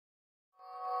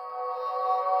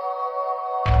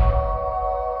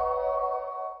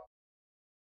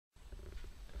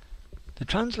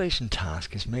translation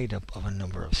task is made up of a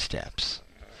number of steps.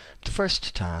 The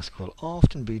first task will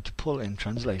often be to pull in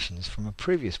translations from a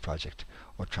previous project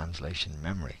or translation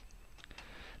memory.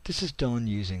 This is done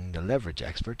using the leverage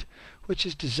expert, which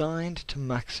is designed to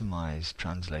maximize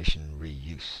translation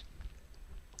reuse.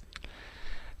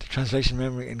 The translation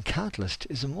memory in Catalyst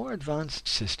is a more advanced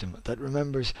system that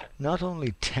remembers not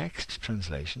only text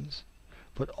translations,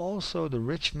 but also the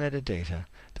rich metadata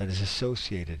that is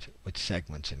associated with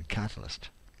segments in Catalyst.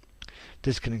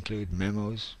 This can include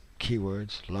memos,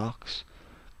 keywords, locks,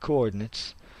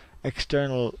 coordinates,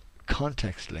 external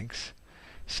context links,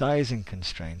 sizing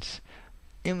constraints,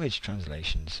 image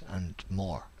translations, and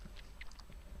more.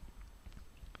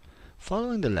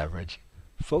 Following the leverage,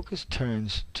 focus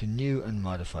turns to new and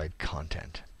modified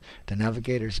content. The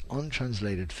navigator's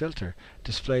untranslated filter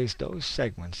displays those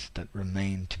segments that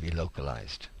remain to be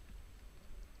localized.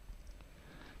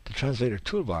 The translator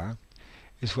toolbar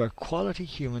is where quality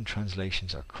human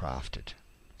translations are crafted.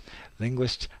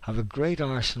 Linguists have a great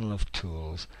arsenal of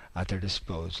tools at their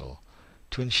disposal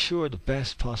to ensure the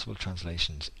best possible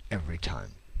translations every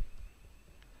time.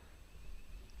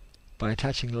 By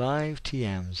attaching live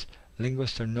TMs,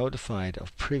 linguists are notified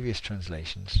of previous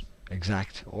translations,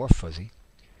 exact or fuzzy.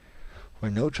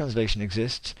 Where no translation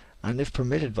exists, and if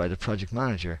permitted by the project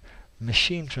manager,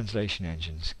 machine translation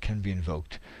engines can be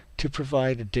invoked to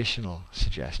provide additional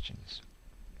suggestions.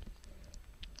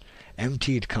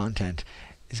 Emptied content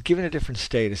is given a different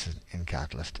status in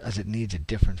Catalyst as it needs a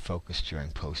different focus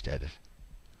during post-edit.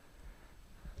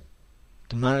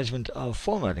 The management of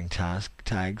formatting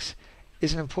tags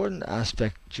is an important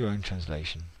aspect during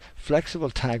translation. Flexible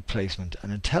tag placement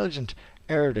and intelligent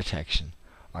error detection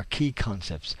are key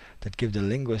concepts that give the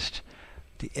linguist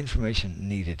the information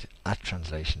needed at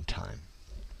translation time.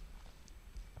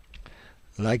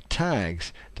 Like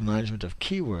tags, the management of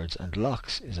keywords and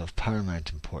locks is of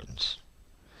paramount importance.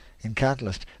 In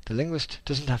Catalyst, the linguist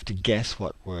doesn't have to guess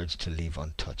what words to leave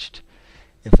untouched.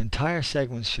 If entire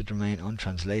segments should remain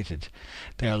untranslated,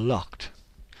 they are locked,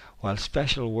 while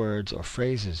special words or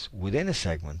phrases within a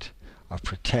segment are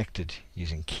protected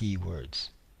using keywords.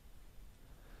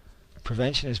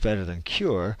 Prevention is better than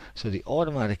cure, so the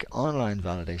automatic online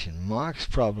validation marks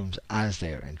problems as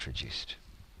they are introduced.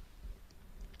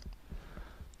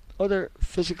 Other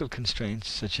physical constraints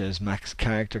such as max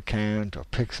character count or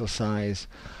pixel size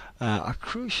are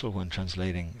crucial when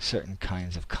translating certain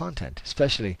kinds of content,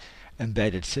 especially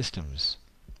embedded systems.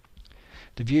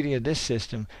 The beauty of this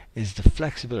system is the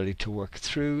flexibility to work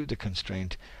through the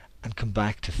constraint and come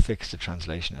back to fix the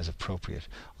translation as appropriate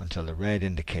until the red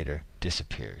indicator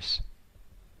disappears.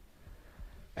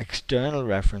 External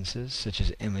references, such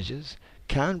as images,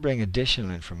 can bring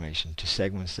additional information to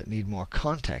segments that need more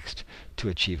context to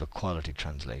achieve a quality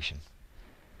translation.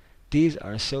 These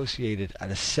are associated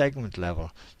at a segment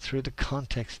level through the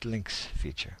context links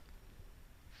feature.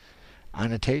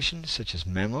 Annotations, such as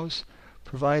memos,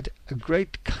 provide a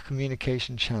great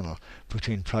communication channel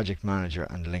between project manager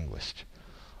and linguist,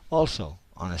 also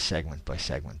on a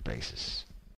segment-by-segment basis.